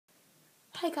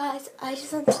Hi guys, I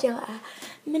just want to do a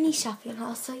mini shopping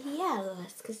haul, so yeah,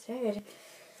 let's get started.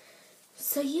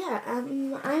 So yeah,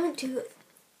 I went to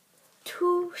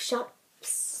 2 shops,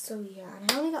 so yeah,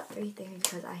 and I only got 3 things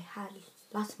because I had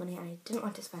lots of money and I didn't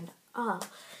want to spend it all.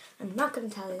 I'm not going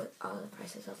to tell you all the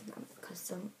prices of them because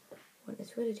some one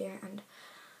is really dear, and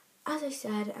as I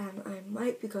said, I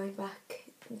might be going back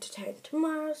into town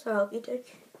tomorrow, so I'll be doing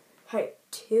part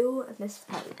 2 and this is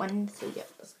part 1, so yeah.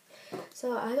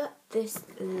 So I got this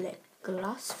lip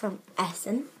gloss from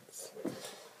Essence.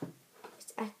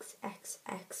 It's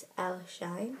XXXL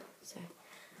Shine. So,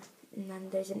 and then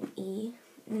there's an E.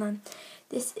 And then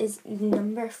this is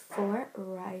number 4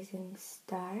 Rising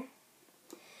Star.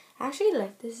 I actually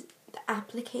like this. The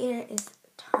applicator is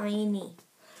tiny.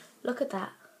 Look at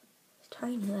that. It's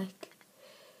tiny, like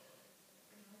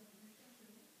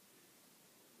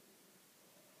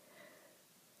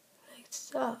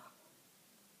so.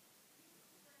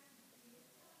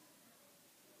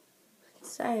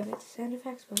 Sorry about the sound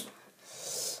effects, but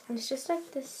and it's just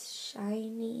like this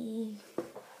shiny,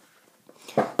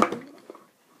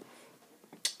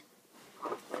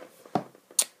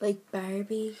 like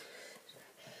Barbie,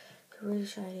 really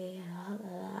shiny and all of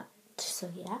that. So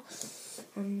yeah,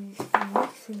 the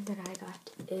next thing that I got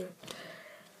is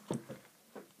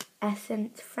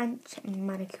Essence French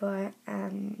manicure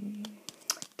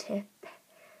tip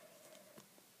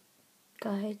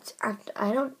guides, and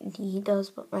I don't need those,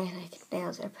 but my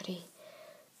nails are pretty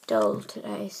dull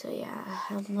today, so yeah,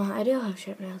 I do have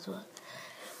sharp nails, but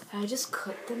I just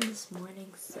cut them this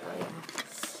morning, so yeah.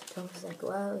 Tom was like,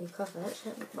 well, you cut that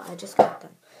shit, but I just cut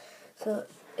them. So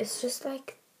it's just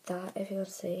like that, if you want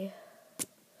to see,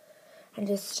 and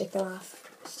just stick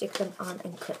them on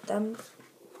and clip them.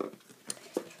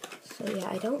 So yeah,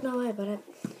 I don't know why, but I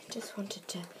just wanted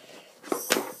to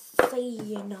say,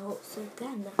 you know. So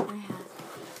then I have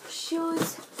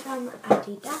shoes from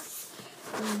Adidas.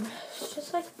 It's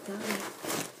just like that.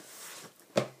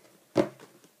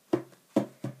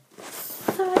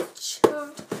 Such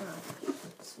a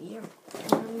it's weird.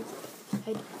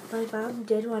 My mom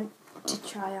did want to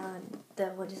try on the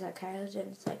what is that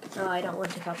cardigan. It's like, no, I don't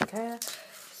want to copy Carla.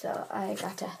 So I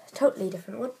got a totally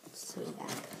different one. So yeah.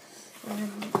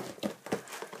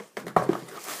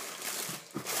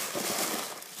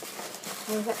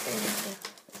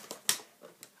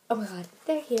 Oh my god,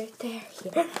 they're here. Oh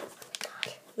my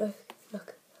god,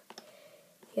 look.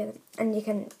 Yeah, and you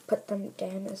can put them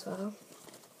down as well.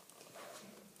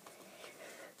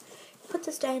 Put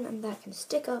this down and that can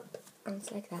stick up, and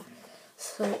it's like that.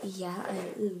 So yeah,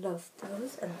 I love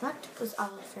those, and that was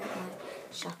all for my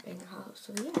shopping haul.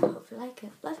 So yeah, I hope you like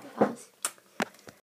it. Love you guys.